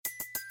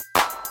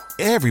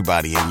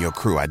Everybody in your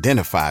crew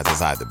identifies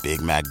as either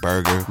Big Mac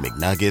Burger,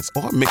 McNuggets,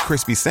 or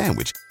McCrispy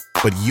Sandwich.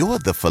 But you're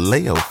the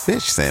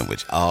Filet-O-Fish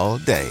Sandwich all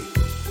day.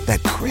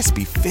 That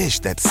crispy fish,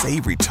 that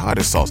savory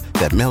tartar sauce,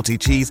 that melty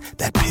cheese,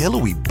 that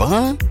pillowy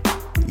bun.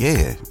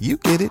 Yeah, you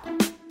get it.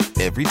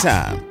 Every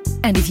time.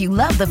 And if you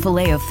love the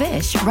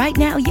Filet-O-Fish, right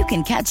now you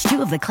can catch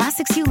two of the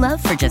classics you love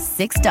for just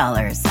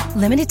 $6.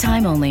 Limited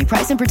time only.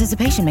 Price and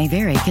participation may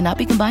vary. Cannot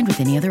be combined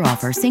with any other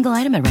offer. Single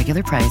item at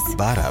regular price.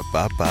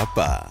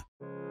 Ba-da-ba-ba-ba.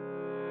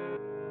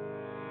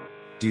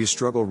 Do you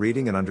struggle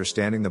reading and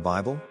understanding the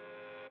Bible?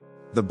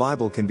 The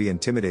Bible can be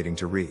intimidating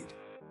to read.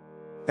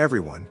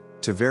 Everyone,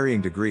 to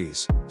varying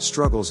degrees,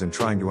 struggles in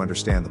trying to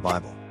understand the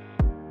Bible.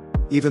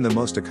 Even the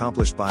most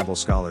accomplished Bible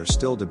scholars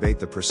still debate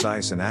the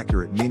precise and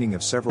accurate meaning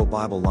of several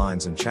Bible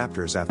lines and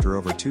chapters after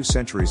over 2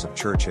 centuries of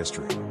church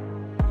history.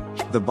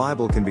 The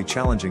Bible can be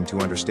challenging to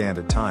understand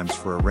at times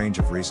for a range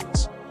of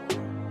reasons.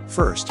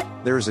 First,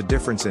 there is a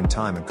difference in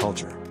time and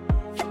culture.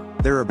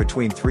 There are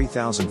between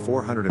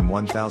 3,400 and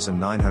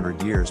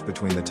 1,900 years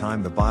between the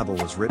time the Bible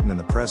was written and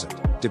the present,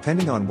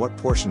 depending on what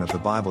portion of the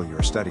Bible you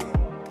are studying.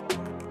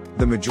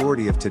 The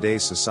majority of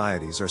today's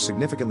societies are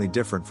significantly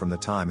different from the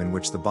time in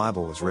which the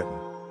Bible was written.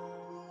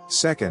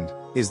 Second,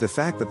 is the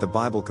fact that the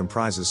Bible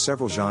comprises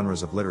several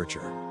genres of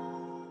literature.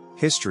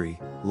 History,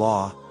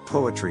 law,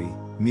 poetry,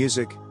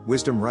 music,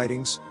 wisdom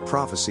writings,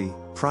 prophecy,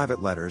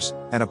 private letters,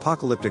 and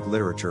apocalyptic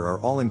literature are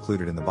all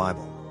included in the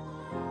Bible.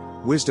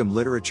 Wisdom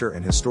literature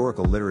and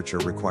historical literature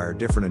require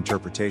different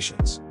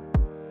interpretations.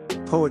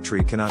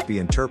 Poetry cannot be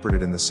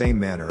interpreted in the same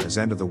manner as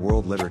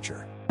end-of-the-world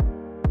literature.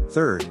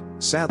 Third,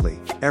 sadly,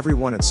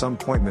 everyone at some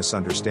point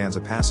misunderstands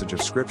a passage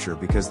of Scripture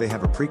because they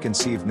have a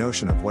preconceived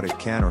notion of what it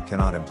can or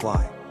cannot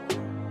imply.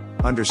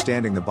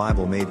 Understanding the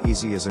Bible Made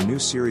Easy is a new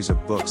series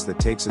of books that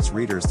takes its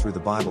readers through the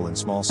Bible in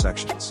small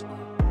sections.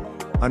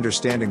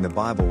 Understanding the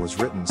Bible was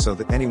written so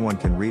that anyone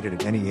can read it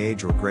at any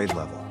age or grade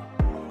level.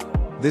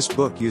 This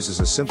book uses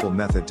a simple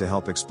method to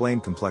help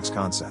explain complex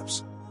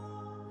concepts.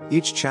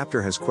 Each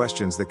chapter has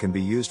questions that can be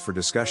used for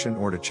discussion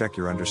or to check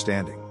your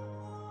understanding.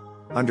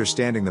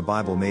 Understanding the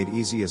Bible Made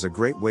Easy is a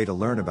great way to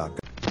learn about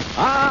God.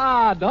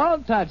 Ah,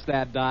 don't touch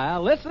that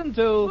dial. Listen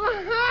to...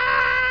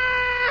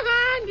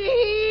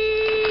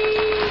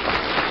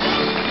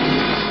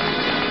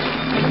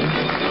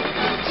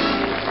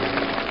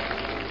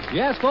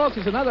 Yes, folks,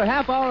 it's another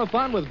half hour of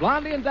fun with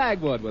Blondie and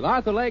Dagwood, with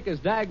Arthur Lake as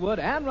Dagwood,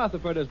 Ann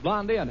Rutherford as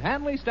Blondie, and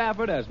Hanley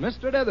Stafford as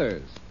Mr.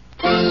 Dithers.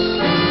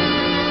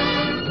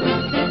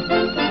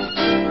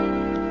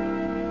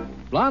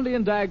 Blondie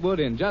and Dagwood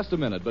in just a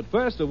minute, but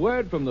first a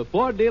word from the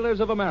Ford Dealers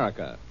of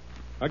America.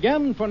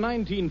 Again, for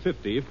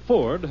 1950,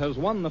 Ford has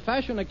won the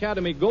Fashion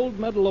Academy Gold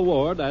Medal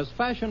Award as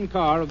Fashion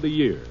Car of the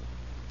Year.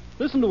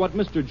 Listen to what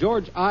Mr.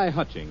 George I.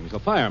 Hutchings, a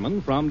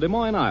fireman from Des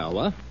Moines,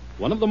 Iowa,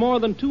 one of the more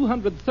than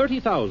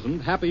 230,000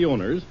 happy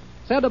owners,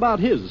 said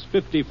about his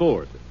 50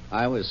 Ford.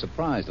 I was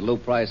surprised a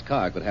low-priced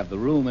car could have the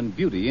room and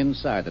beauty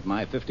inside that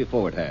my 50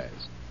 Ford has.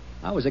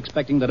 I was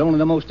expecting that only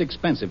the most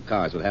expensive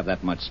cars would have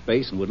that much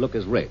space and would look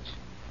as rich.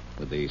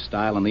 With the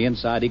style on the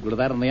inside equal to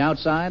that on the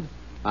outside,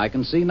 I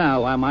can see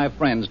now why my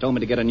friends told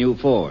me to get a new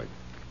Ford.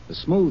 The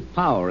smooth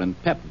power and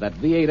pep of that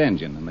V8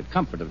 engine and the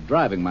comfort of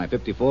driving my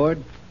 50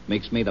 Ford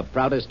makes me the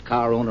proudest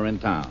car owner in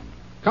town.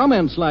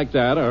 Comments like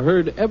that are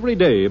heard every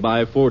day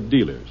by Ford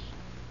dealers.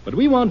 But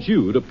we want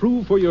you to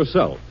prove for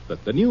yourself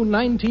that the new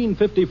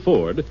 1950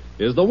 Ford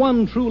is the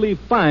one truly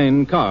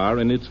fine car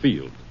in its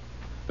field.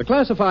 The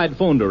classified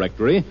phone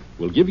directory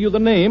will give you the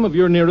name of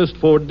your nearest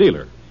Ford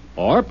dealer.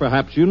 Or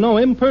perhaps you know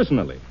him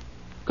personally.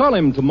 Call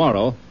him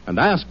tomorrow and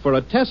ask for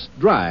a test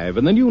drive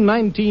in the new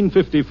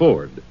 1950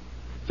 Ford.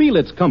 Feel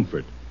its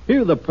comfort.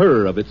 Hear the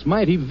purr of its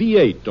mighty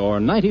V8 or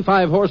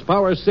 95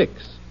 horsepower 6.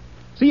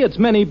 See its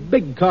many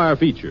big car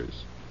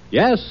features.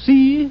 Yes,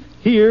 see,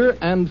 hear,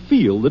 and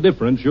feel the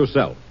difference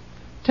yourself.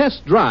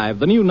 Test drive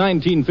the new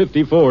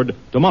 1950 Ford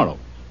tomorrow.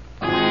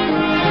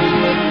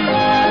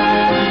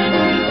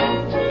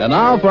 And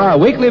now for our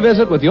weekly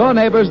visit with your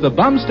neighbors, the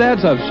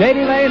Bumsteads of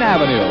Shady Lane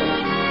Avenue.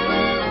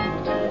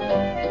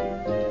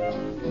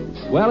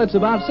 Well, it's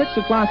about 6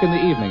 o'clock in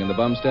the evening in the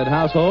Bumstead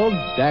household.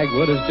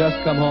 Dagwood has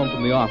just come home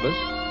from the office,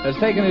 has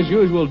taken his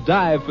usual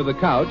dive for the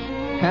couch,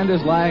 and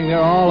is lying there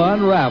all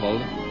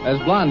unraveled as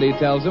Blondie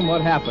tells him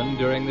what happened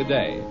during the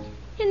day.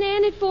 And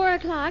then at 4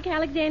 o'clock,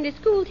 Alexander's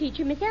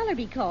schoolteacher, Miss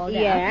Ellerby, called out.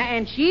 Yeah,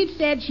 and she'd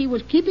said she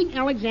was keeping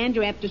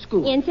Alexander after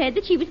school. And said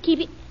that she was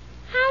keeping...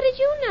 How did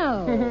you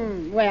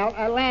know? Well,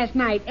 last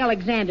night,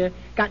 Alexander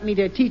got me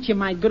to teach him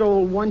my good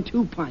old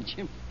 1-2 punch.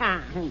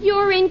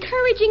 You're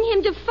encouraging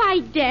him to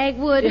fight,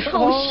 Dagwood.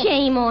 Oh,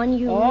 shame on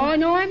you. Oh,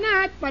 no, I'm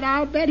not, but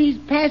I'll bet he's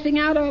passing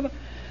out a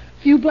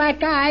few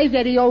black eyes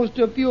that he owes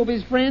to a few of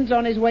his friends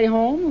on his way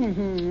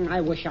home.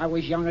 I wish I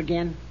was young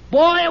again.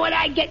 Boy, would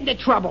I get into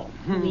trouble.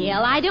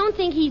 Well, I don't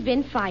think he's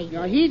been fighting.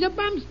 No, he's a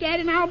Bumstead,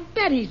 and I'll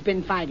bet he's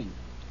been fighting.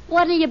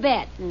 What'll you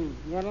bet?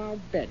 Well, I'll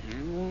bet.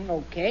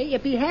 Okay,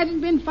 if he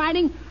hasn't been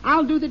fighting,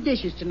 I'll do the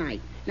dishes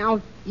tonight.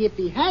 Now, if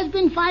he has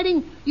been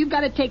fighting, you've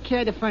got to take care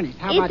of the furnace.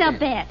 How about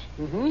that?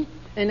 It's a bet.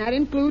 And that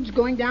includes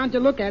going down to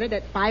look at it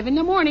at 5 in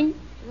the morning.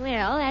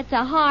 Well, that's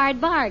a hard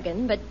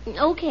bargain, but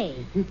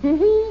okay.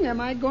 Am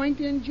I going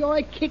to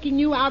enjoy kicking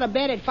you out of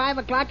bed at 5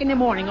 o'clock in the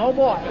morning? Oh,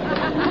 boy.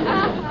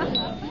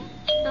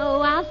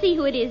 Oh, I'll see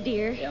who it is,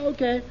 dear. Yeah,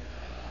 okay.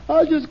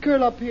 I'll just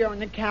curl up here on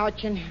the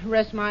couch and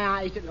rest my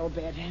eyes a little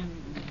bit.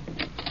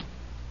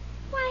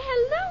 Why,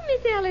 hello,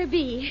 Miss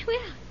Ellerby.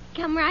 Well,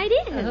 come right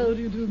in. How do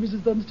you do,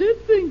 Mrs.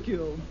 Bumstead? Thank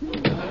you.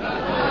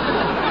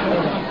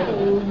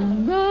 Oh,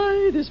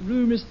 my, this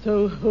room is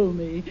so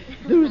homey.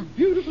 Those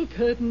beautiful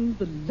curtains,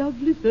 the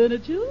lovely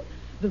furniture,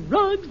 the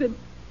rugs, and...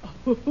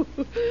 Oh,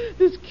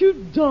 this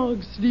cute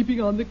dog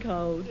sleeping on the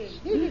couch.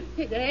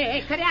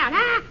 Hey, cut it out.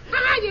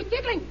 You're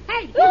tickling.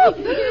 Hey,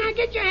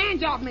 get your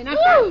hands off me. Now,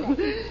 stop that.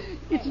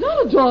 It's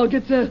not a dog,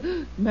 it's a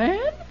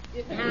man.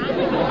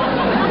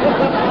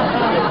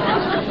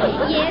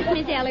 Yes,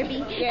 Miss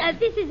Ellerby.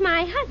 This is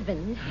my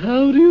husband.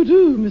 How do you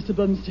do, Mr.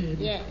 Bumstead?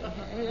 Yeah.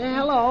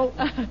 Hello.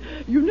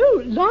 You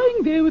know,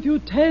 lying there with your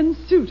tan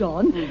suit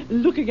on,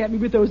 looking at me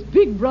with those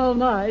big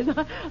brown eyes,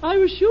 I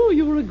was sure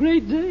you were a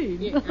Great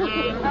Dane. Yes,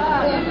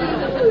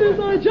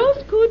 I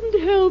just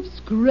couldn't help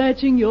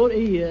scratching your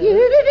ear.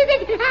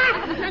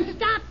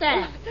 Stop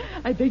that.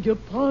 I beg your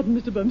pardon,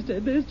 Mr.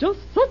 Bumstead. There's just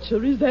such a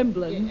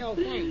resemblance. Oh,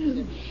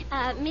 thanks.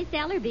 Miss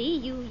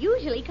Ellerby, you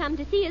usually come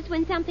to see us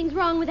when something's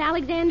wrong with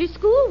Alexander's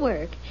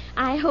schoolwork.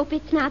 I hope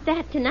it's not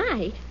that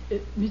tonight.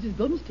 Mrs.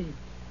 Bumstead,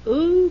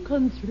 au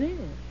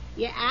contraire.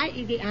 Yeah,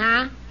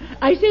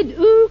 I said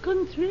au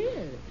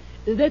contraire.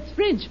 That's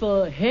French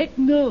for heck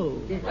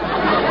no.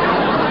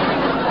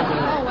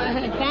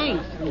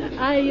 Thanks.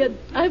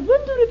 I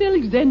wonder if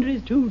Alexander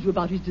has told you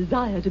about his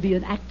desire to be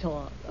an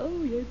actor.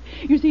 Oh, yes.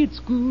 You see, at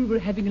school we're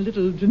having a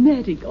little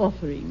dramatic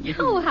offering.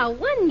 Oh, how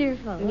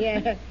wonderful.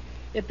 Yeah.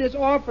 If this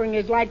offering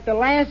is like the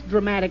last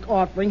dramatic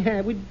offering,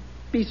 we'd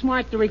be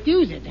smart to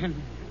refuse it.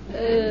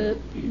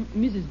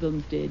 Mrs.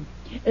 Bumstead,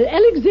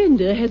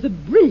 Alexander has a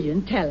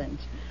brilliant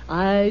talent.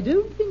 I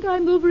don't think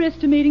I'm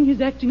overestimating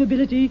his acting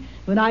ability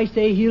when I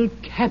say he'll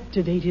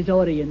captivate his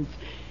audience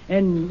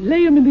and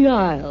lay him in the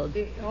aisles.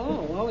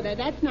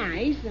 That's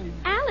nice.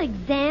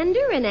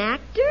 Alexander, an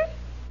actor?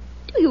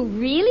 Do you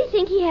really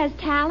think he has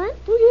talent?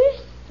 Oh,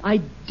 yes. I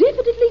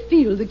definitely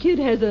feel the kid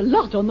has a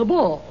lot on the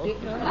ball.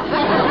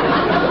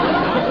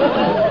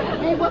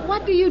 Hey,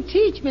 what do you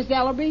teach, Miss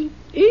Ellerby?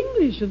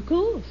 English, of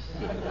course.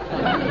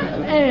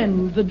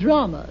 And the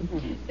drama.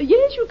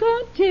 Yes, you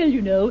can't tell,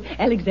 you know.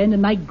 Alexander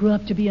might grow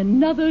up to be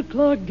another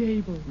Clark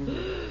Gable.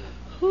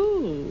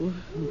 Oh.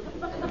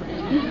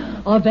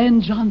 Or Van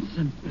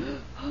Johnson.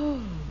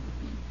 Oh.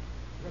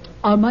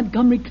 Or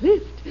Montgomery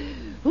Clift.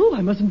 Oh,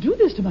 I mustn't do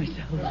this to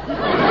myself.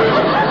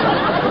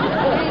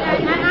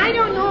 I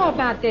don't know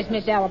about this,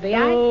 Miss Ellerby.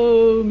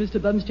 Oh, Mr.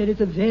 Bumstead, it's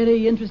a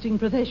very interesting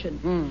profession.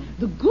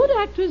 The good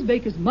actors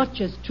make as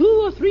much as $2,000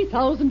 or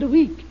 $3,000 a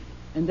week.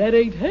 And that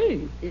ain't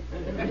hay.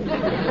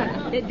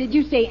 Did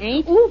you say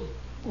ain't? Oh,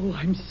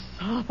 I'm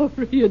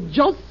sorry. It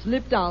just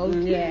slipped out.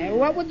 Yeah.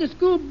 What would the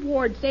school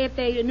board say if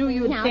they knew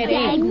you had said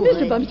ain't?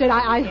 Mr. Bumstead,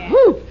 I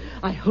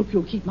hope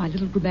you'll keep my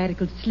little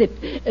grammatical slip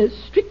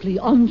strictly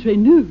entre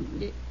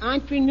nous.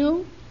 Entre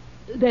nous?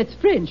 That's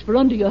French for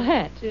under your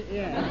hat.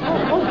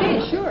 Yeah.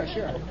 Okay, sure.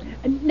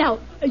 Now,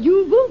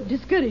 you won't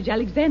discourage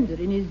Alexander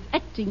in his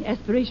acting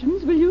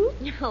aspirations, will you?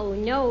 Oh,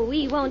 no,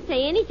 we won't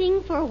say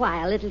anything for a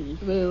while, at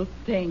least. Well,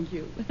 thank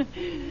you.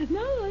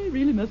 Now I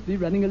really must be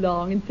running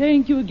along, and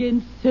thank you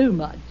again so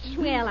much.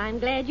 Well, I'm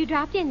glad you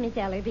dropped in, Miss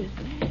Ellerby.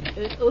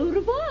 Au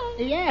revoir.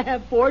 Yeah,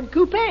 Ford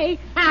Coupe.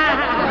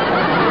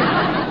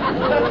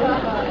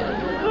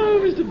 Oh,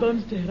 Mr.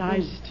 Bumstead, I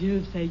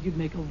still say you'd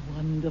make a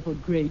wonderful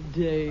Great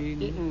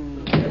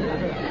Dane.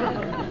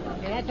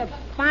 That's a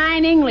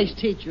fine English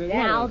teacher.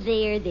 Now,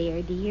 there,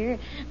 dear.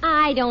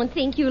 I don't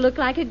think you look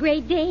like a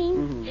Great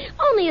Dane.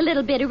 Only a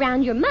little bit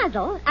around your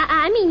muzzle.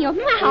 I mean your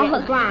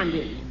mouth.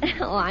 Blondie.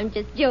 Oh, I'm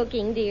just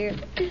joking, dear.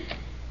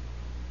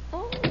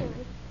 Oh,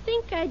 I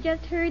think I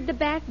just heard the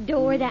back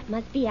door. That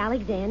must be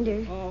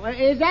Alexander. Oh,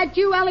 is that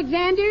you,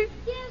 Alexander?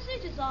 Yes,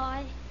 it is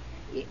I.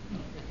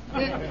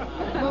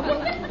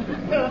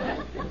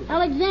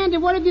 Alexander,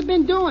 what have you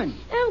been doing?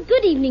 Oh,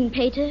 good evening,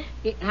 Pater.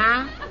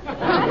 Huh?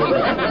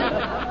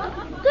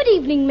 Good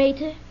evening,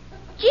 Mater.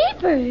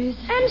 Jeepers.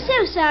 I'm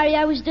so sorry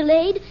I was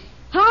delayed.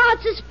 Pa,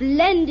 it's a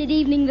splendid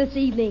evening this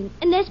evening.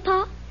 And this,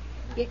 Pa?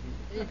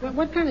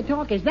 What kind of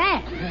talk is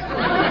that?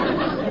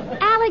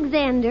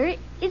 Alexander,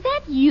 is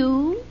that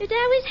you? It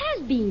always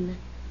has been.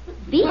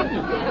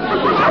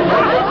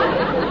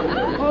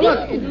 Oh,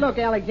 look,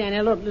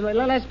 Alexander, look,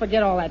 let's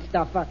forget all that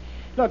stuff.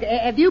 Look,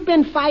 have you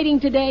been fighting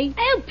today?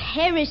 Oh,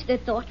 perish the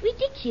thought.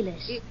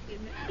 Ridiculous.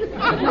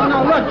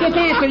 No, look, just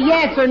answer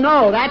yes or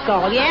no, that's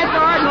all. Yes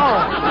or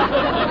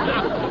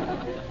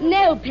no?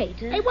 No,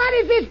 Pater. Hey, what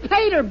is this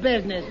Pater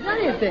business? What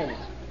is this?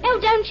 Oh,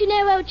 don't you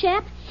know, old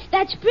chap?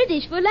 That's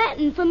British for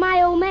Latin for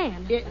my old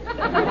man.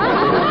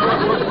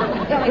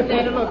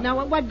 Alexander, look,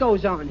 now, what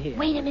goes on here?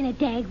 Wait a minute,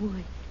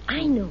 Dagwood.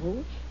 I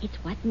know. It's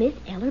what Miss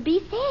Ellerby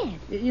said.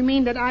 You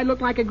mean that I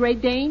look like a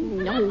Great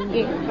Dane? No.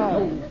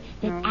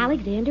 That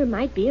Alexander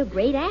might be a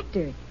great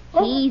actor.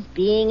 He's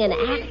being an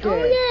actor.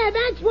 Oh, yeah,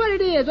 that's what it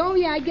is. Oh,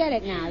 yeah, I get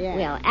it now, yeah.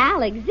 Well,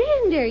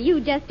 Alexander, you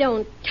just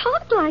don't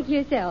talk like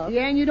yourself.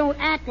 Yeah, and you don't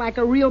act like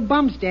a real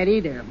bumstead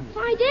either.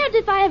 I doubt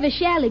if I ever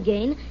shall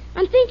again.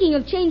 I'm thinking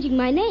of changing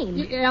my name.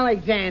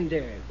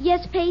 Alexander.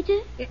 Yes, Pater?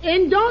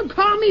 And don't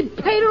call me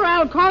Pater,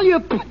 I'll call you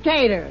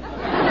Potato.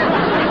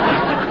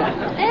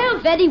 Oh,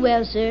 very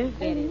well, sir.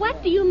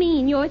 What do you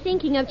mean you're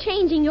thinking of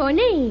changing your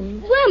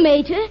name? Well,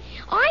 Mater,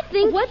 I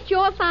think... What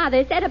your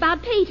father said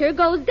about Pater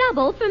goes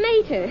double for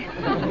Mater.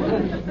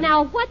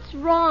 Now, what's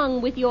wrong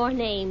with your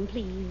name,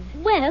 please?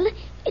 Well,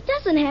 it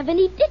doesn't have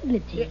any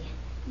dignity.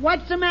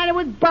 What's the matter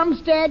with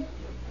Bumstead?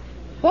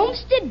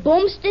 Bumstead,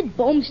 Bumstead,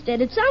 Bumstead.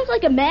 It sounds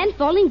like a man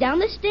falling down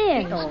the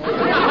stairs.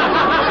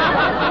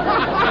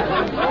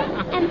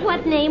 And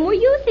what name were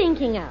you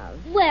thinking of?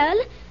 Well,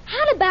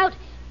 how about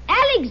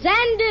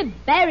Alexander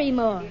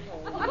Barrymore?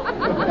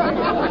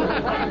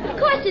 Of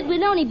course, it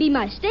would only be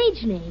my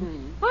stage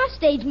name. Off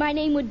stage, my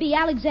name would be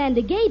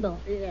Alexander Gable.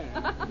 Yeah.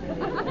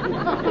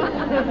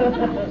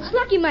 It's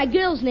lucky my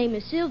girl's name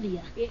is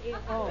Sylvia.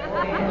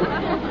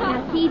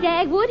 Now, see,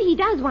 Dagwood, he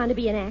does want to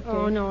be an actor.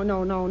 Oh, no,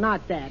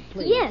 not that,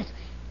 please. Yes,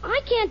 I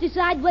can't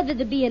decide whether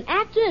to be an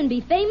actor and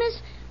be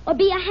famous or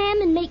be a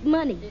ham and make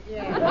money.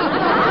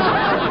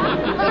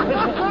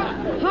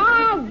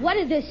 Ah, what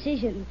a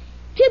decision.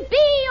 To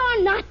be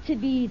or not to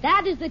be,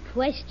 that is the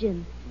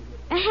question.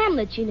 A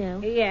Hamlet, you know.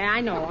 Yeah,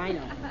 I know.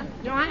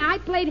 No, I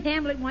played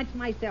Hamlet once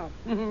myself.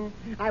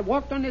 I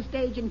walked on the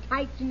stage in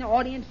tights and the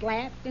audience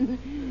laughed,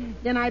 and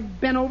then I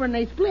bent over and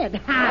they split.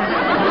 Then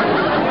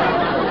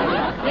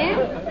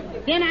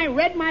I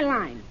read my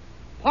line.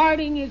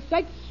 Parting is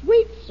such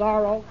sweet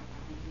sorrow.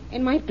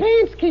 And my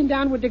pants came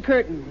down with the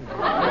curtain.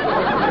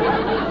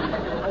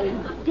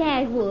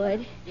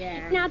 Dagwood.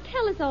 Yeah. Now,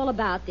 tell us all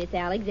about this,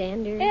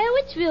 Alexander.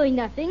 Oh, it's really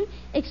nothing,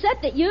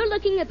 except that you're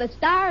looking at the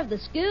star of the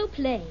school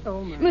play.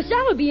 Oh, my. Miss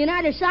Ella would be an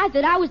either side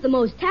that I was the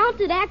most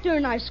talented actor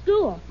in our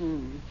school.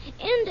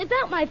 And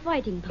about my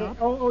fighting, Pop,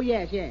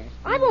 Yes.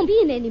 I won't be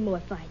in any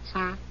more fights.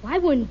 Huh? I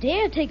wouldn't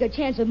dare take a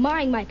chance of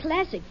marring my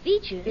classic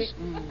features.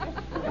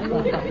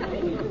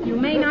 You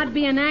may not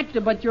be an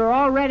actor, but you're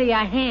already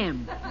a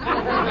ham.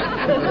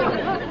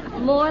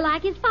 More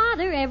like his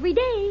father every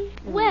day.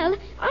 Well,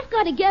 I've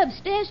got to go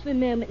upstairs for a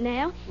moment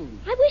now.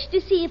 I wish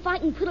to see if I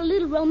can put a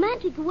little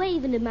romantic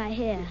wave into my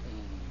hair.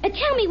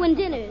 Tell me when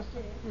dinner is.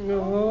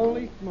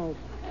 Holy smoke.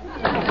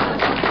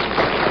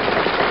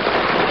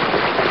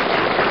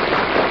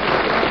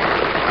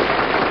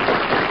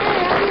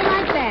 How do you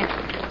like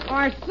that?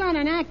 Our son,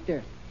 an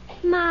actor.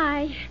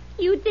 My,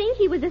 you'd think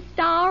he was a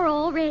star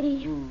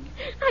already.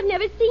 I've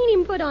never seen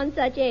him put on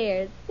such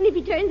airs. And if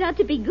he turns out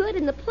to be good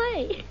in the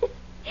play,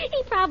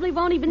 he probably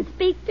won't even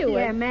speak to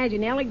Yeah, us.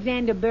 imagine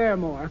Alexander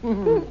Barrymore.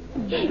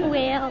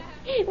 Well,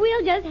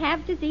 we'll just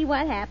have to see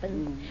what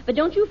happens. But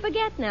don't you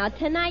forget now,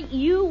 tonight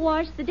you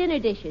wash the dinner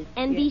dishes.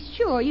 And be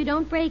sure you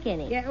don't break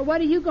any. Yeah,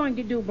 what are you going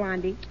to do,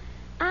 Blondie?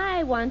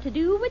 I want to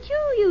do what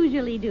you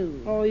usually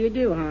do. Oh, you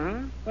do,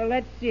 huh? Well,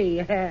 let's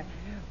see.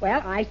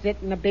 Well, I sit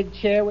in a big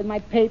chair with my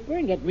paper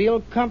and get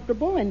real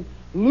comfortable and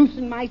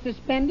loosen my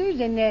suspenders,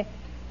 and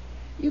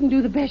you can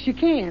do the best you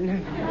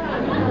can.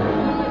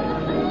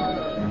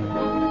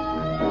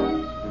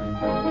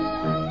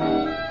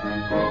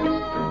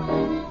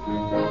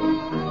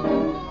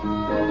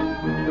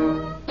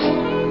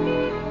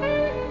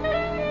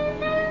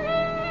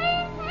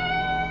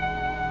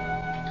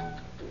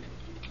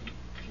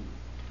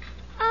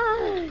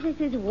 This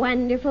is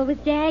wonderful with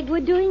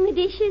Dagwood doing the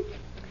dishes.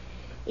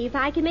 If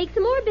I can make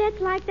some more bets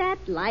like that,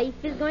 life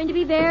is going to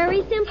be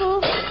very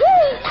simple.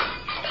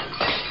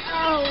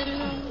 Oh,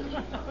 no.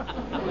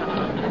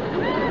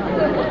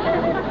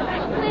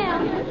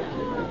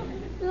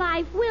 Well,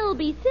 life will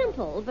be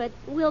simple, but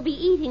we'll be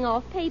eating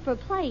off paper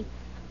plates.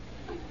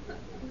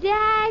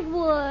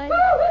 Dagwood.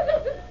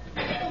 Oh,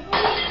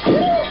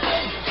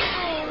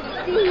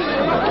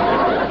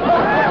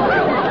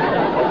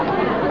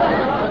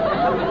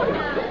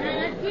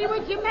 See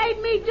what you made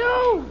me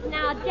do?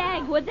 Now,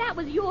 Dagwood, that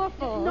was your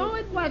fault. No,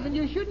 it wasn't.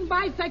 You shouldn't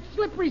buy such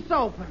slippery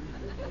soap.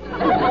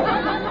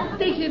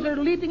 Dishes are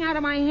leaping out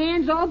of my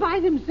hands all by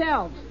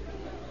themselves.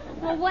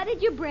 Well, what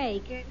did you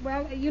break?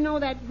 Well, you know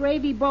that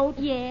gravy boat?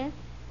 Yes.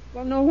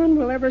 Well, no one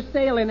will ever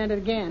sail in it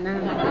again.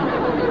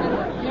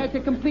 Yeah, it's a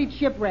complete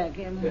shipwreck.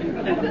 Well,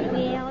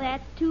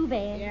 that's too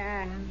bad.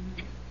 Yeah.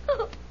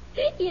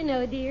 You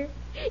know, dear,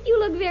 you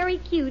look very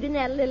cute in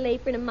that little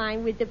apron of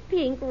mine with the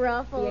pink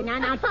ruffles. Yeah,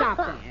 now stop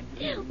that.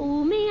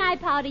 Oh, may I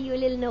powder your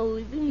little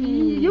nose?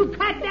 You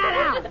cut that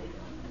out.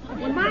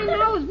 When my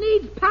nose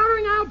needs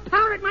powdering, I'll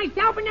powder it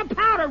myself in the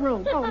powder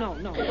room. Oh, no.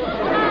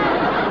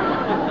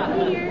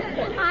 Dear,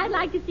 I'd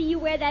like to see you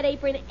wear that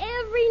apron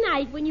every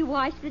night when you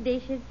wash the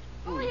dishes.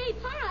 Oh, hey,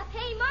 Pop.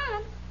 Hey,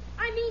 Mom.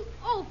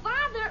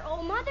 Father.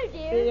 Oh, Mother,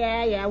 dear.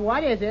 Yeah,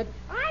 what is it?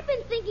 I've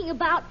been thinking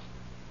about...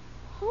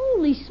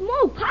 Holy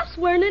smoke, Pop's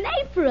wearing an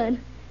apron.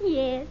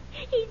 Yes,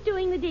 he's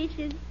doing the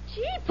dishes.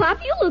 Gee, Pop,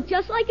 you look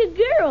just like a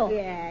girl.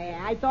 Yeah,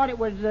 I thought it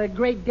was a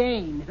Great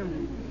Dane.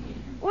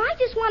 Well, I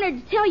just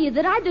wanted to tell you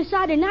that I've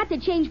decided not to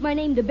change my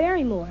name to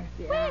Barrymore.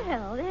 Yeah.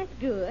 Well, that's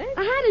good.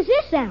 How does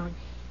this sound?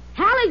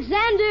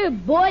 Alexander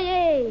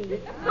Boyer.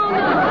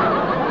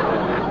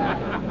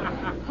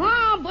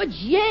 Ah, but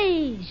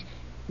yes,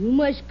 you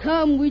must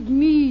come with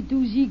me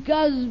to the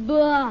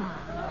Casbah.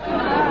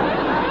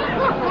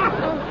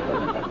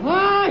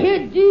 Ah,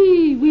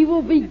 indeed, we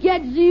will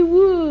beget the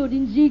wood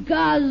in the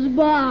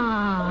Casbah.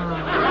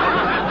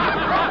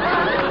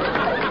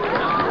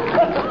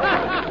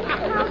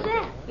 How's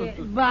that?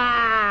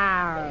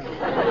 Bah.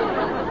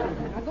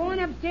 Now go on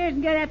upstairs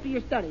and get after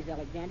your studies,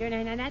 Alexander.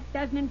 And that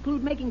doesn't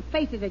include making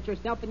faces at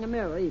yourself in the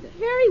mirror either.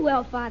 Very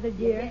well, Father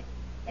dear.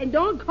 And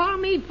don't call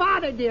me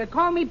Father dear.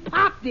 Call me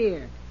Pop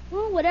dear.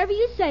 Well, whatever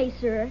you say,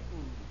 sir.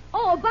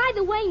 Oh, by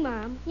the way,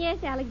 Mom,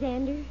 Yes,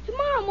 Alexander.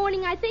 tomorrow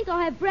morning I think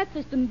I'll have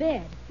breakfast in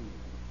bed.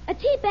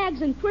 Tea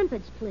bags and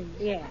crimpets, please.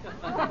 Yeah.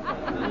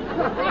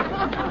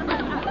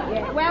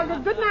 Yeah. Well,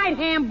 good night,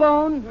 ham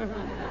bone.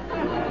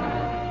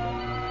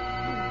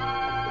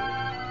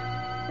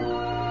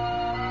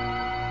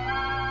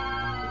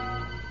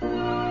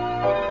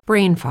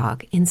 Brain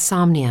fog,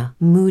 insomnia,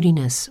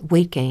 moodiness,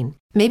 weight gain.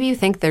 Maybe you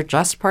think they're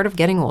just part of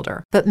getting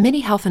older, but MIDI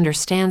Health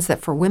understands that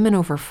for women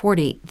over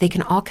 40, they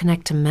can all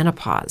connect to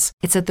menopause.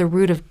 It's at the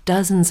root of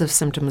dozens of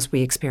symptoms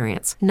we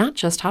experience, not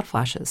just hot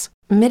flashes.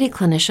 MIDI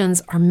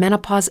clinicians are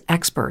menopause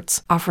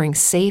experts, offering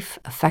safe,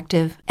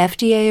 effective,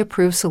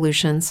 FDA-approved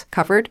solutions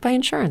covered by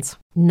insurance.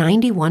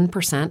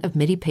 91% of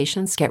MIDI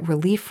patients get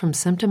relief from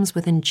symptoms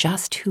within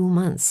just 2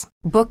 months.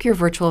 Book your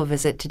virtual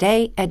visit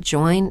today at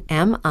joinmidi.com.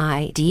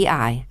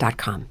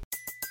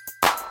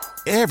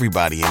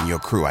 Everybody in your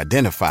crew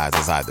identifies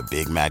as either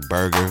Big Mac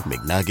Burger,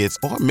 McNuggets,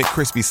 or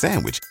McCrispy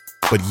Sandwich.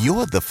 But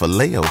you're the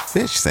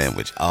Filet-O-Fish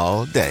Sandwich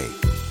all day.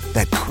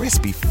 That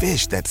crispy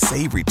fish, that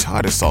savory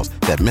tartar sauce,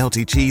 that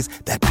melty cheese,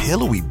 that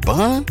pillowy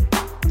bun.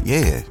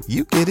 Yeah,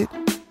 you get it.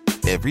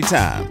 Every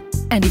time.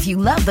 And if you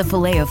love the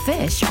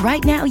Filet-O-Fish,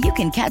 right now you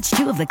can catch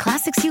 2 of the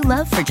classics you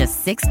love for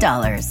just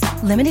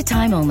 $6. Limited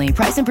time only.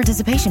 Price and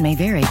participation may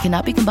vary.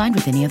 Cannot be combined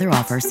with any other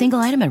offer. Single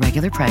item at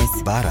regular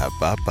price.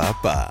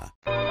 Ba-da-ba-ba-ba.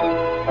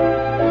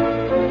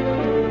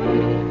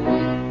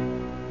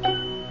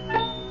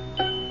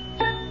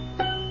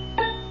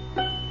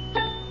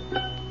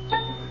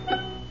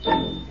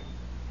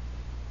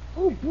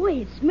 Boy,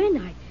 it's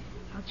midnight.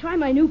 I'll try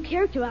my new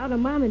character out on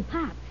Mom and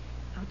Pop.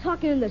 I'll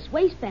talk in this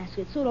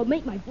wastebasket so it'll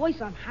make my voice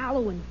sound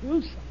hollow and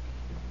gruesome.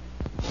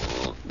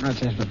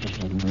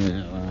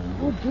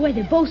 Oh, boy,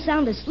 they're both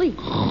sound asleep.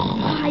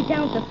 I'll hide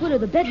down at the foot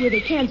of the bed where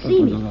they can't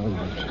see me.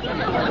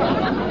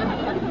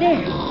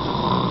 There.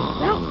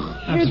 Well,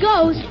 here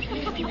goes.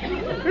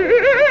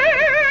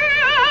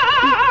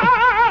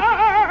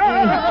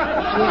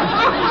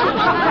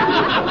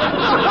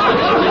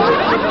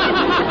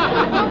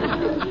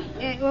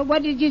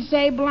 What did you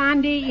say,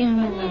 Blondie?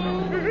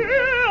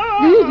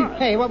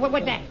 Hey, what's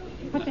that?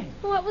 What's that?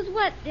 What was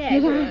what,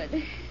 Dad?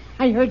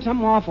 I heard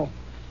something awful.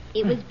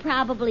 It was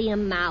probably a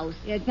mouse.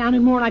 It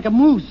sounded more like a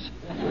moose.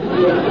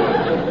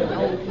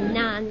 Oh,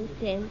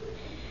 nonsense.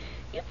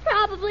 You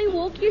probably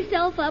woke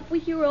yourself up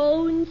with your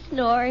own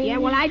snoring. Yeah,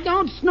 well, I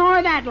don't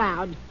snore that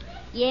loud.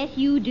 Yes,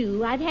 you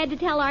do. I've had to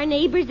tell our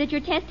neighbors that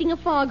you're testing a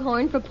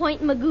foghorn for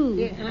Point Magoo.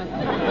 Yeah.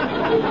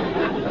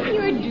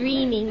 You're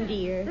dreaming,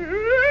 dear.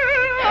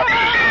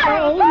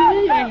 Oh,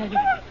 yeah.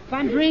 If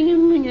I'm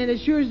dreaming, it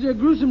sure is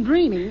gruesome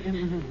dreaming.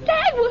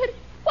 Dagwood,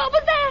 what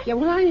was that? Yeah,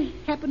 well, I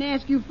happened to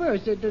ask you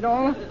first.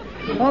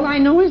 All I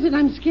know is that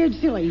I'm scared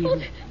silly. Oh,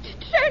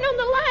 turn on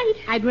the light.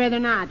 I'd rather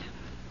not.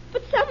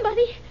 But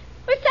somebody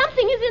or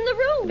something is in the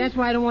room. That's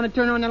why I don't want to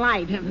turn on the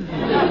light.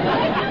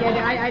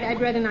 I'd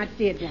rather not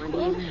see it, Blondie.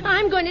 Oh,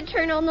 I'm going to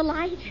turn on the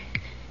light.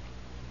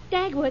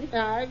 Dagwood,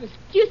 do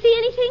do you see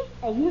anything?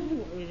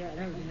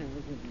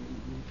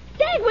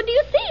 Dagwood, do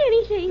you see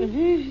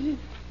anything?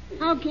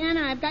 How can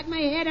I? I've got my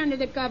head under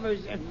the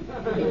covers.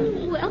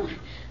 Well,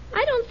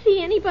 I don't see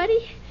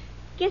anybody.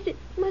 Guess it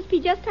must be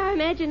just our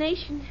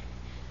imagination.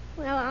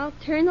 Well, I'll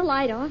turn the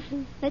light off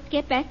and let's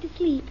get back to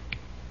sleep.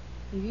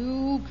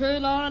 You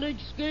cannot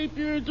escape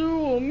your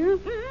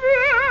doom.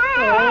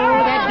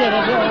 Oh, that did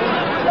it.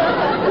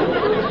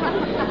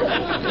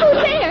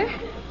 Who's there?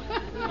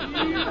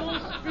 Evil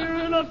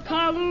spirit of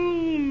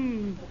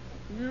Kaloum,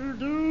 your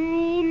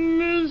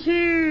doom is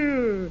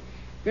here.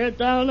 Get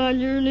down on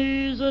your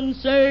knees and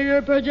say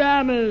your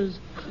pajamas.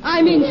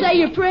 I mean, say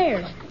your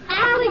prayers.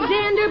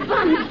 Alexander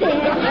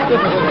Bumstead.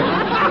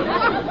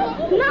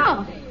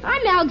 No,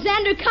 I'm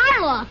Alexander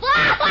Karloff.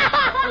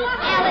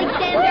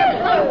 Alexander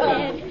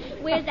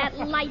Bumstead. Where's that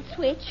light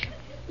switch?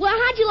 Well,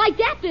 how'd you like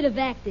that bit of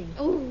acting?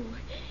 Oh,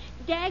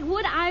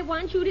 Dagwood, I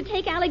want you to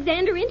take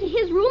Alexander into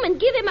his room and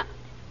give him a...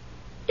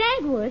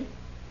 Dagwood?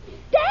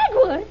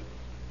 Dagwood?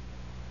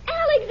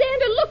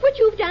 Alexander, look what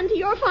you've done to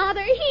your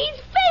father.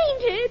 He's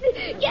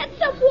fainted. Get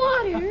some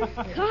water.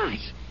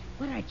 Gosh,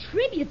 what a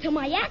tribute to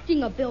my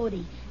acting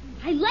ability.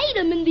 I laid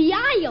him in the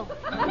aisle.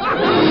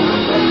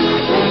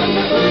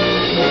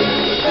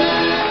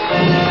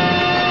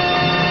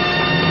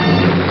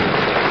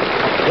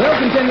 We'll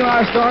continue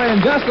our story in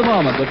just a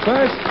moment, but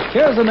first,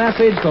 here's a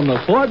message from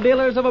the Ford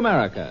Dealers of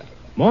America.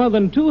 More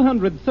than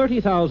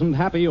 230,000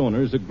 happy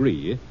owners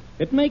agree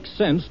it makes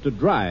sense to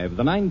drive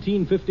the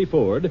 1950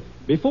 Ford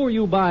before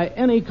you buy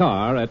any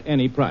car at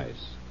any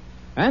price.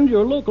 And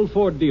your local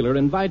Ford dealer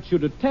invites you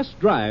to test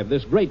drive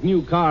this great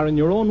new car in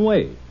your own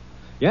way.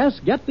 Yes,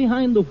 get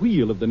behind the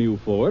wheel of the new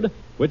Ford,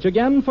 which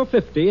again for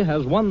 50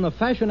 has won the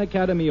Fashion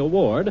Academy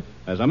Award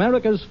as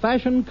America's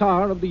Fashion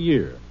Car of the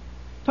Year.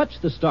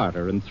 Touch the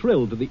starter and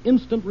thrill to the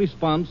instant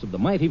response of the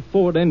mighty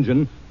Ford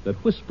engine that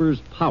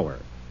whispers power.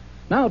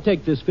 Now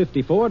take this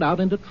 50 Ford out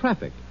into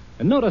traffic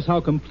and notice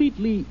how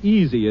completely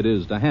easy it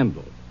is to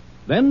handle.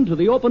 Then to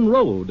the open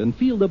road and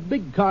feel the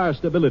big car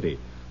stability,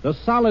 the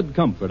solid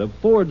comfort of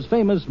Ford's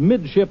famous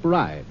midship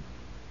ride.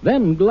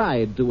 Then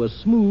glide to a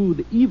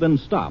smooth, even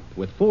stop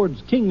with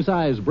Ford's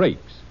king-size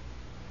brakes.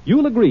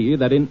 You'll agree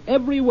that in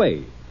every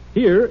way,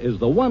 here is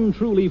the one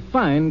truly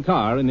fine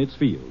car in its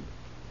field.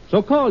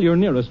 So call your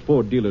nearest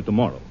Ford dealer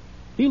tomorrow.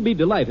 He'll be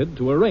delighted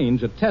to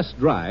arrange a test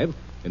drive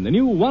in the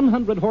new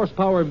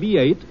 100-horsepower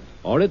V8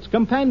 or its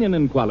companion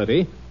in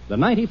quality, the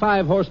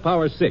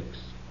 95-horsepower 6.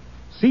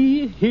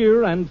 See,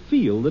 hear, and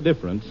feel the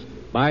difference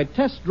by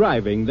test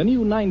driving the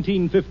new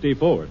 1950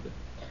 Ford.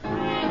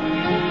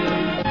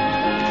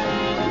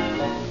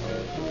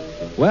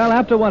 Well,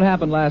 after what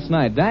happened last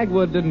night,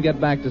 Dagwood didn't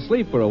get back to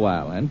sleep for a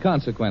while, and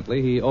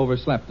consequently, he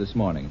overslept this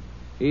morning.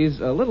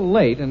 He's a little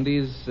late, and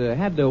he's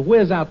had to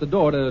whiz out the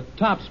door to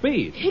top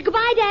speed.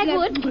 Goodbye,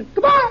 Dagwood.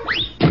 Goodbye.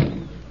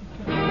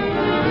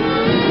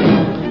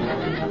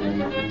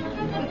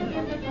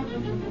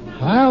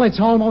 Well, it's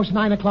almost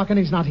 9 o'clock and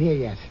he's not here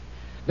yet.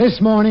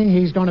 This morning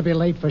he's going to be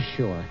late for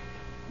sure.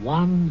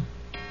 1,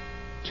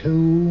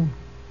 2,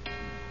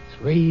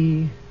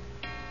 3,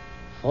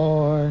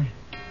 4,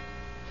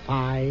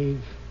 5,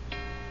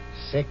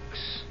 6,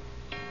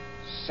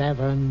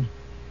 7,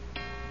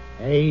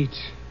 8,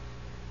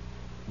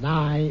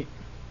 9.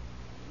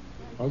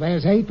 Well,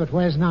 there's 8, but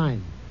where's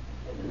 9?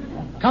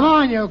 Come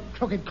on, you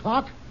crooked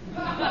clock.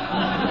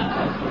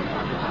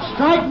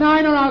 Strike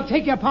 9 or I'll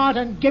take you apart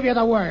and give you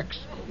the works.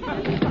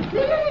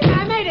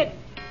 I made it.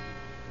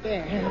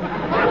 There.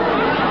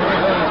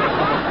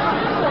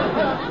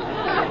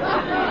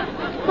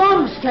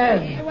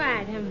 Bumstead!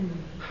 What?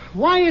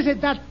 Why is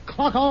it that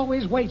clock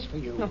always waits for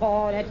you?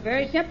 Oh, that's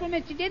very simple,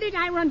 Mr. Dithers.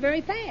 I run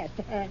very fast.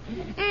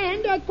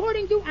 And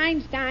according to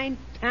Einstein,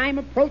 time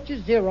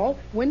approaches zero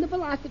when the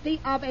velocity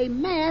of a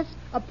mass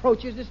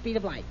approaches the speed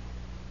of light.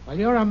 Well,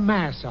 you're a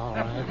mass, all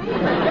right.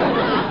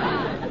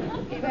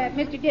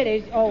 Mr.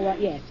 Dithers,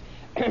 yes.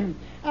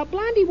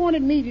 Blondie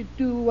wanted me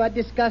to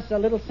discuss a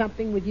little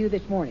something with you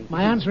this morning.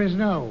 My answer is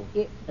no,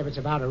 if it's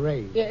about a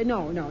raise.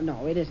 No,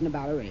 it isn't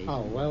about a raise.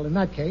 Oh, well, in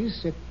that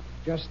case,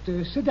 just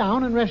sit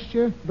down and rest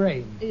your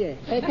brain. Yeah,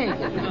 thank you.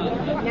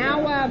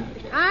 Now,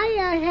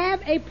 I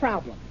have a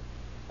problem.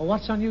 Well,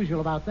 what's unusual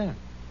about that?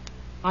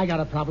 I got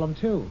a problem,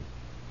 too.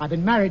 I've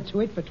been married to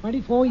it for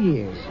 24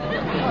 years.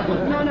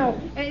 No,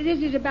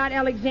 this is about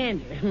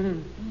Alexander.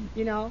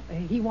 You know,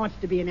 he wants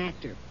to be an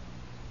actor.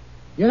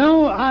 You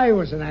know, I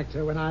was an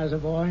actor when I was a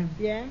boy.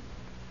 Yeah?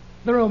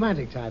 The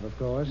romantic type, of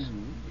course.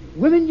 Mm-hmm.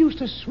 Women used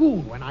to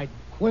swoon when I'd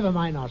quiver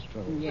my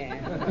nostrils. Yeah.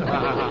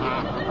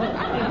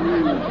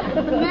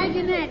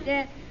 Imagine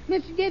that.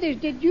 Mr. Dithers,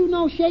 did you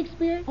know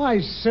Shakespeare? Why,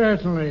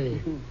 certainly.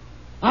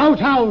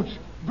 Out,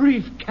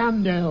 brief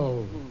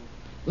candle.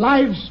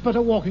 Life's but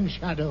a walking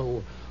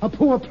shadow. A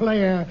poor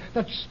player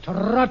that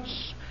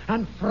struts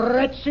and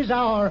frets his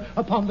hour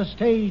upon the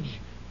stage.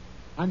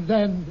 And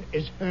then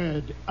is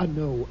heard a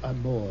no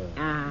more.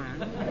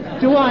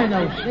 Do I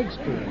know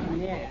Shakespeare?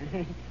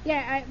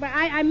 Yeah.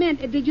 I meant,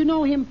 did you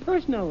know him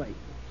personally?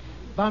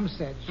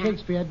 Bumstead,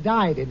 Shakespeare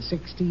died in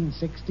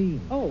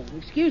 1616. Oh,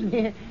 excuse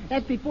me.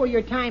 That's before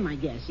your time, I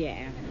guess,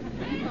 yeah.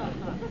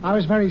 I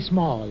was very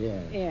small,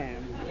 yeah. Yeah.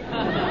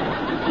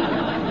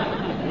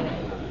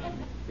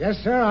 Yes,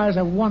 sir, I was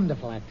a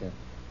wonderful actor.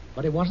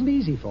 But it wasn't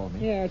easy for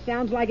me. Yeah, it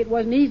sounds like it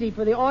wasn't easy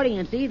for the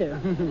audience either.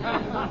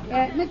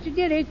 Mr.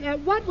 Dithers,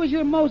 what was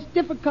your most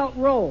difficult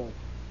role?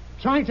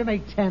 Trying to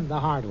make 10 the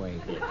hard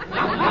way.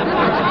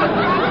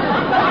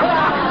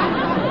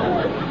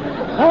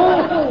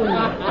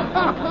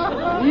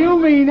 Oh! You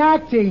mean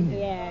acting?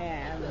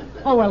 Yeah.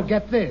 Oh, well,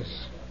 get this.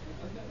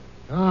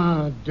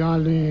 Ah,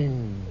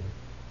 darling,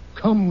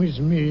 come with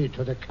me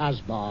to the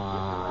Casbah.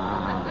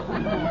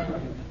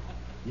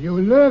 You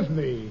love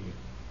me.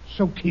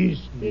 So kiss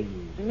me.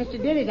 Mr.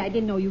 Dithers, I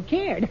didn't know you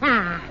cared.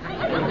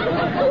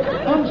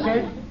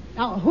 Bumstead,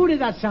 now, who did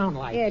that sound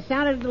like? Yeah, it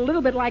sounded a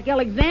little bit like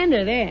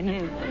Alexander there.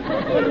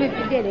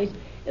 Mr. Dithers,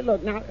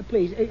 look, now,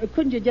 please,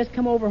 couldn't you just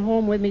come over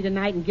home with me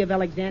tonight and give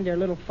Alexander a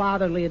little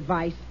fatherly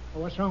advice?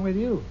 Well, what's wrong with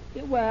you?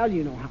 Well,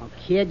 you know how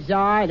kids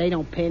are. They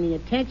don't pay any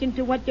attention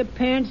to what their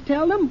parents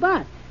tell them,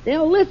 but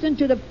they'll listen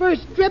to the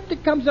first strip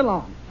that comes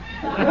along.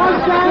 What's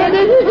that?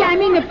 I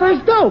mean, the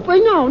first dope.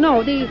 No,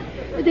 they'll...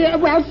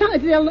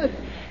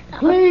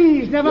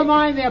 Please, never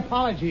mind the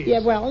apologies. Yeah,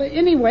 well,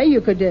 anyway,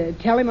 you could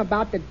tell him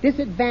about the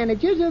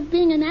disadvantages of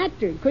being an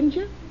actor, couldn't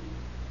you?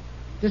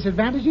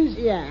 Disadvantages?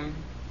 Yeah.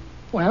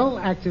 Well,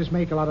 actors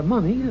make a lot of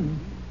money and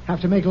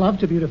have to make love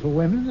to beautiful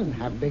women and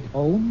have big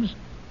homes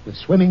with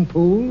swimming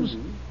pools.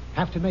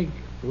 Have to make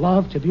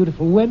love to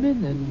beautiful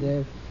women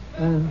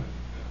and,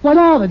 what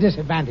are the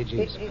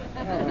disadvantages?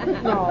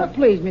 No,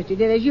 please, Mr.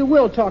 Dithers, you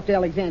will talk to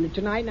Alexander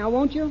tonight, now,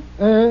 won't you?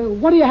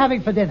 What are you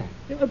having for dinner?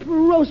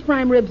 Roast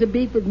prime ribs of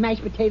beef with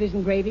mashed potatoes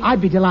and gravy. I'd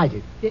be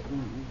delighted.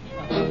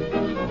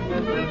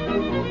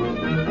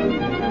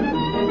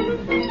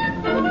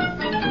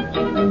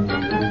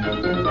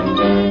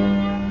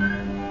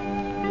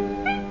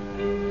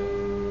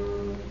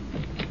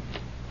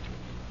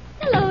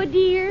 Hello,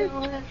 dear.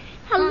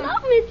 Hello,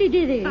 Mr.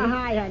 Dithers.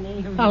 Hi,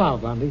 honey. Hello,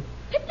 Blondie.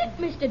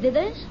 Mr.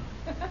 Dithers.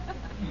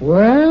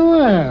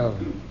 Well.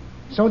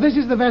 So this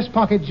is the vest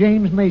pocket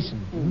James Mason.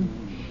 Hmm?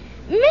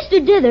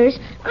 Mr. Dithers,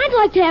 I'd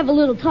like to have a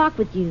little talk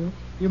with you.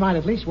 You might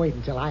at least wait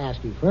until I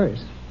ask you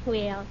first.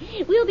 Well,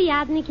 we'll be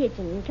out in the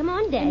kitchen. Come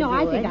on, Dagwood. No,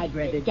 I think I'd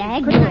rather...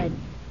 Dagwood.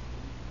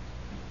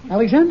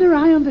 Alexander,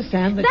 I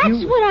understand that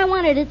That's what I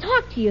wanted to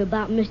talk to you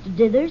about, Mr.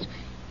 Dithers.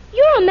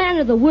 You're a man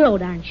of the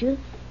world, aren't you?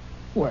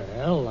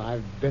 Well,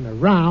 I've been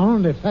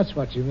around, if that's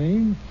what you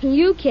mean.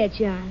 You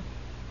catch on.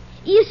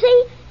 You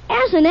see,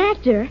 as an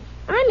actor,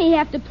 I may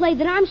have to play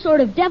that I'm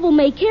sort of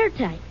devil-may-care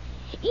type.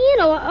 You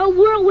know, a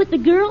whirl with the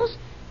girls.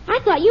 I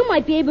thought you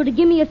might be able to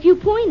give me a few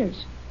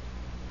pointers.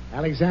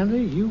 Alexander,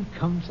 you've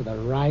come to the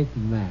right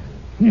man.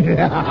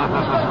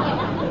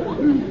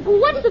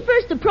 What's the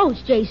first approach,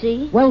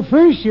 J.C.? Well,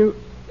 first you...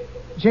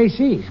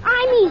 J.C.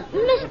 I mean,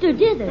 Mr.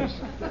 Dithers.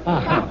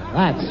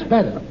 That's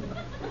better.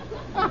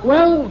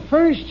 Well,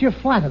 first you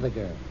flatter the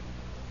girl.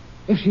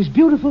 If she's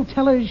beautiful,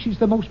 tell her she's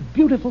the most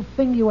beautiful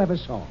thing you ever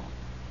saw.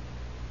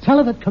 Tell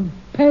her that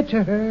compared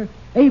to her,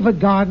 Ava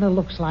Gardner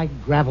looks like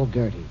Gravel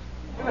Gertie.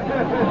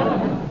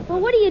 Well,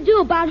 what do you do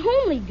about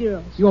homely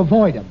girls? You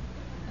avoid them.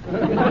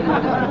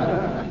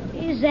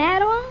 Is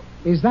that all?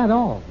 Is that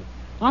all?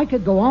 I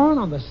could go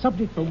on the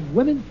subject for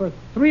women for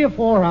 3 or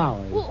 4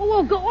 hours.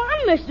 Well, go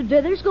on, Mr.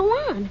 Dithers, go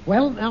on.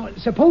 Well, now,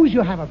 suppose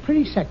you have a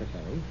pretty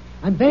secretary,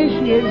 and there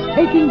she is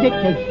taking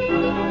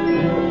dictation.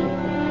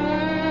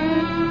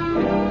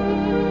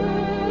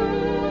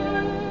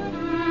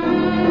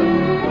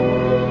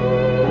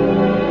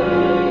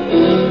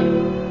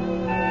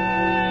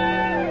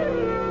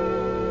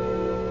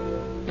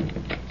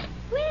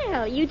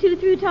 You two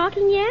through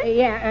talking yet?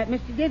 Yeah,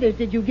 Mr. Dithers,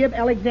 did you give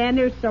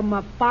Alexander some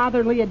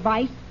fatherly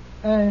advice?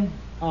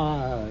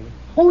 Well,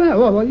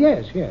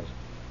 yes.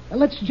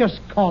 Let's just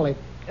call it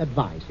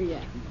advice.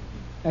 Yeah.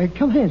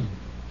 Come in.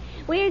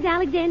 Where's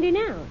Alexander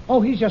now?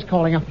 Oh, he's just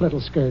calling up Little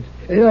Skirt.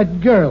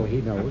 That girl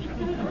he knows.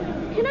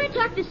 Can I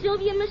talk to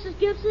Sylvia, Mrs.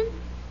 Gibson?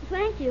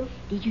 Thank you.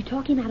 Did you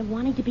talk him out of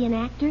wanting to be an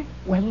actor?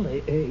 Well,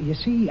 you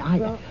see,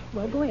 Well,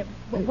 go ahead.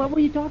 What were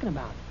you talking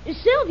about?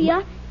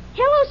 Sylvia?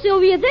 Hello,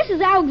 Sylvia. This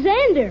is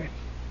Alexander.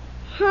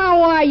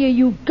 How are you,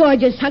 you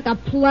gorgeous hunk of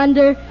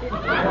plunder?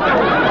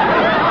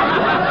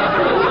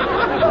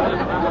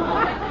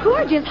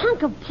 Gorgeous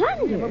hunk of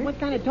plunder? Well, what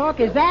kind of talk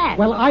is that?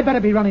 Well, I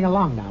better be running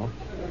along now.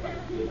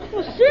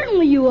 Well,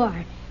 certainly you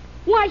are.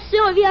 Why,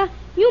 Sylvia,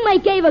 you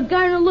make Ava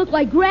Gardner look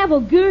like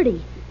Gravel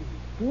Gertie.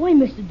 Boy,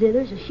 Mr.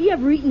 Dithers, has she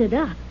ever eaten it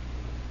up?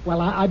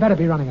 Well, I better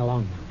be running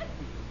along now.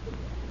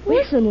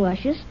 Listen,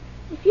 Luscious,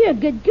 if you're a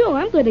good girl,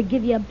 I'm going to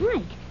give you a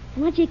break. I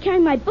want you to carry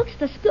my books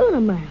to school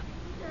tomorrow.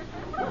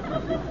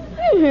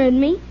 You heard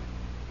me.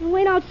 I'll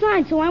wait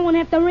outside so I won't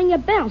have to ring a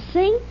bell,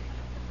 see?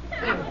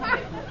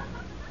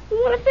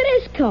 What if it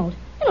is cold?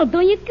 It'll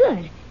do you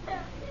good.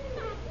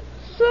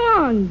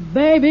 Song,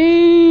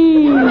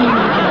 baby!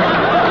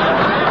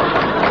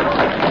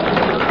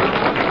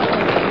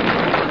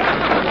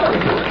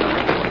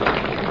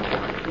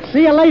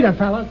 See you later,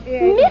 fellas.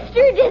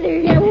 Mr.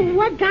 Dithers! Yeah, well,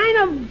 what kind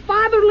of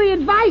fatherly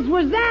advice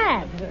was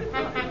that?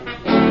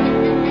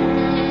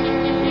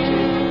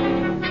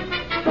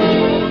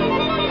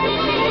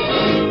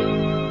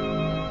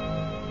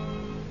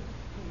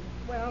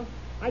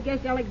 I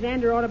guess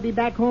Alexander ought to be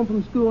back home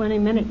from school any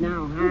minute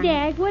now, huh?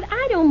 Dagwood,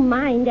 I don't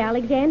mind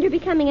Alexander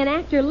becoming an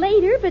actor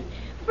later, but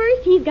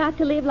first he's got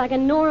to live like a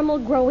normal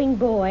growing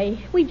boy.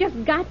 We've just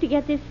got to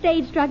get this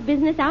stage-struck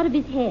business out of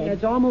his head.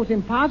 It's almost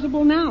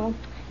impossible now.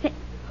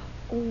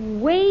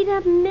 Wait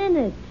a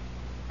minute.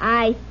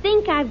 I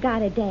think I've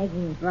got it,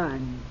 Dagwood. Right.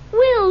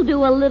 We'll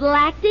do a little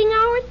acting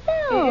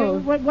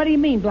ourselves. What do you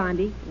mean,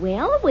 Blondie?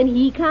 Well, when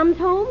he comes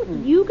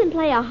home, you can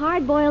play a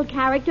hard-boiled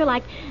character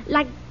like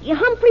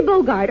Humphrey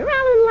Bogart or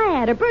Alan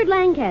Ladd or Burt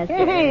Lancaster.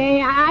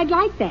 Hey, I'd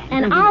like that.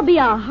 And I'll be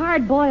a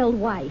hard-boiled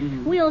wife.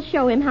 We'll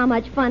show him how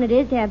much fun it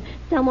is to have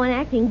someone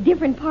acting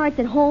different parts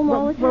at home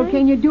all the time. Well,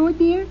 can you do it,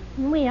 dear?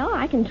 Well,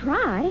 I can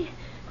try.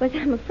 But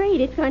I'm afraid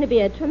it's going to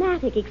be a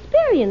traumatic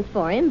experience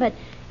for him, but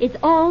it's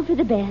all for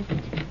the best.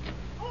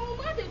 Oh,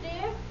 Mother,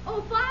 dear.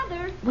 Oh,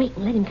 Father. Wait,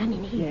 let him come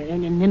in here. Yeah,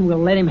 and then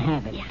we'll let him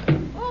have it. Yeah.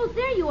 Oh,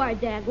 there you are,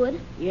 Dagwood.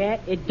 Yeah,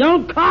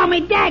 don't call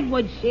me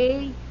Dagwood,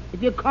 see?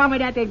 If you call me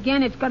that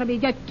again, it's going to be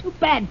just too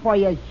bad for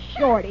you,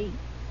 Shorty.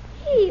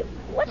 Hey,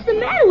 what's the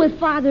matter with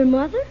Father,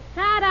 Mother?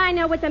 How'd I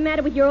know what's the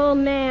matter with your old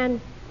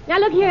man? Now,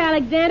 look here,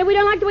 Alexander. We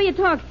don't like the way you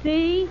talk,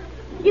 see?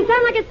 You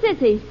sound like a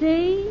sissy,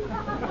 see?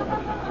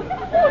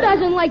 Who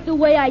doesn't like the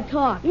way I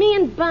talk? Me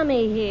and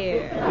Bummy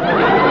here.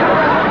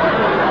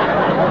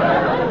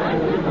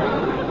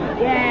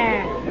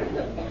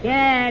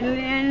 Yeah,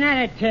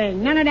 another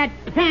thing. None of that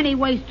panty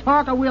waist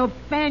talk or we'll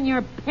fan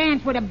your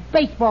pants with a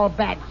baseball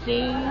bat,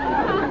 see?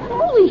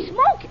 Holy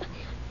smoke!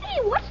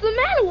 Hey, what's the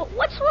matter?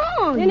 What's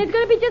wrong? And it's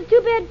going to be just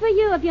too bad for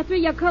you if you threw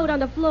your coat on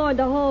the floor in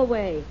the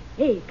hallway.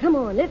 Hey, come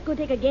on, let's go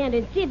take a gander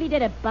and see if he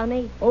did it,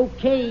 Bummy.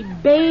 Okay,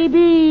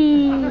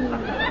 baby.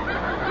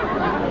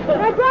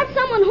 I brought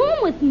someone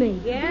home with me.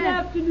 Good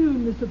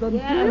afternoon, Mr.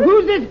 Bumstead. Yeah,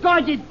 who's this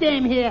gorgeous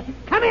dame here?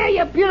 Come here,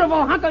 you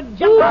beautiful hunk of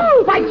junk.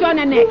 I'll bite you on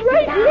the neck.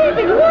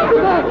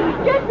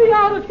 Get me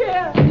out of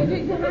here.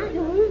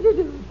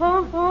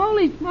 Oh,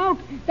 holy smoke.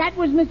 That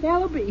was Miss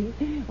Ellaby.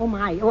 Oh,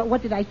 my.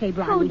 What did I say,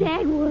 Blondie? Oh,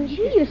 Dagwood.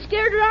 Gee, you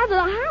scared her out of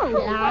the house.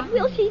 Oh, what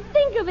will she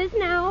think of us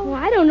now? Well,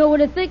 I don't know what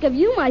to think of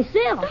you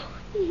myself.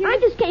 I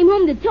just came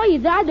home to tell you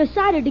that I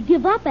decided to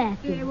give up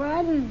acting.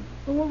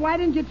 Why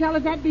didn't you tell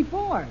us that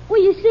before?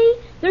 Well, you see,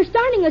 they're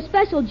starting a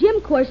special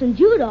gym course in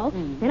judo,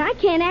 and I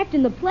can't act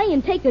in the play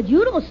and take the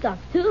judo stuff,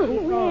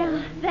 too.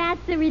 Well,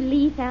 that's a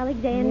relief,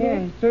 Alexander. Yeah,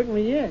 it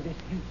certainly is.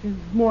 It's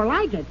more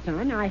like it,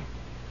 son. I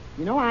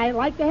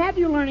like to have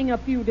you learning a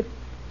few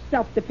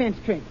self-defense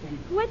tricks.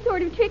 What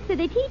sort of tricks are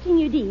they teaching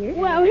you, dear?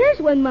 Well, here's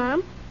one,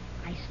 Mom.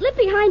 I slip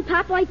behind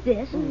Pop like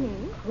this,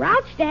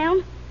 crouch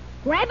down,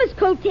 grab his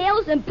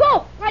coattails, and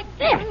pull like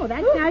this. Oh,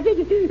 that's not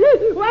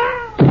it.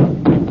 Wow!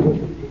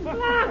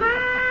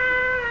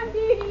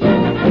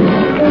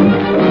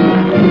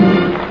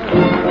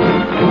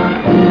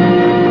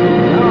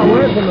 Now, a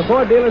word from the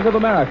Ford Dealers of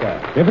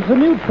America. If it's a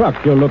new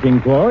truck you're looking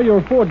for,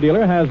 your Ford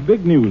dealer has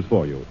big news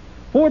for you.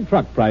 Ford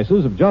truck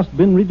prices have just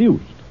been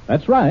reduced.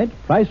 That's right,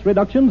 price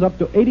reductions up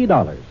to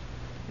 $80.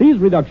 These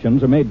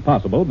reductions are made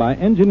possible by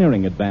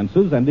engineering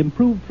advances and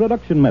improved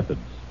production methods.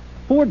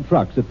 Ford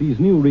trucks at these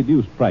new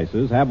reduced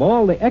prices have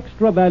all the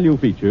extra value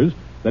features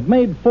that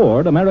made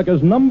Ford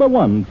America's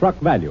 #1 truck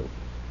value.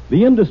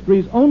 The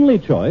industry's only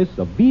choice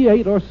of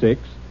V8 or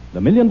 6, the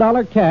 $1 million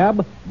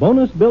cab,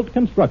 bonus-built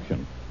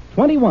construction.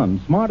 21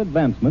 smart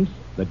advancements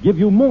that give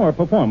you more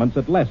performance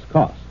at less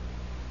cost.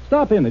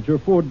 Stop in at your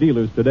Ford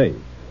dealers today.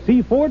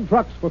 See Ford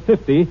trucks for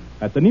 $50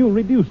 at the new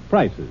reduced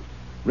prices.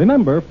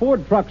 Remember,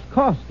 Ford trucks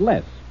cost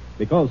less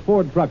because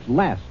Ford trucks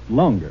last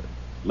longer.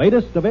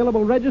 Latest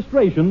available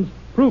registrations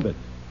prove it.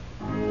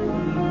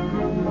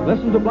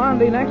 Listen to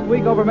Blondie next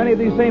week over many of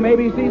these same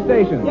ABC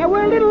stations. Yeah,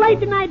 we're a little late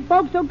tonight,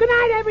 folks, so good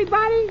night,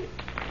 everybody.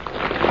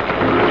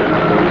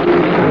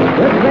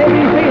 This is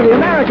ABC, the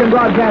American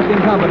Broadcasting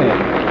Company.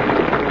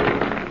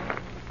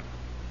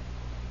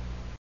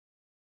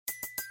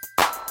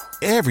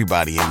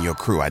 Everybody in your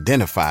crew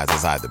identifies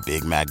as either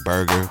Big Mac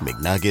Burger,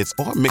 McNuggets,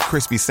 or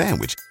McCrispy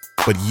Sandwich.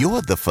 But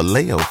you're the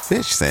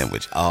Filet-O-Fish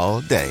Sandwich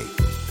all day.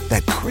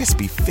 That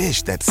crispy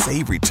fish, that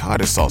savory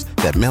tartar sauce,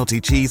 that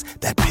melty cheese,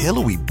 that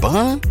pillowy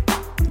bun.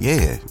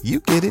 Yeah, you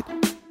get it.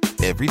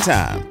 Every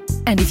time.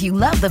 And if you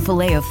love the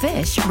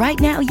Filet-O-Fish, right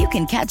now you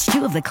can catch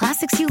two of the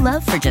classics you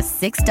love for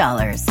just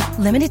 $6.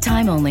 Limited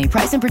time only.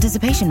 Price and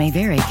participation may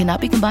vary. Cannot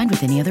be combined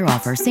with any other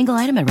offer. Single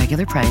item at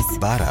regular price.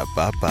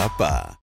 Ba-da-ba-ba-ba.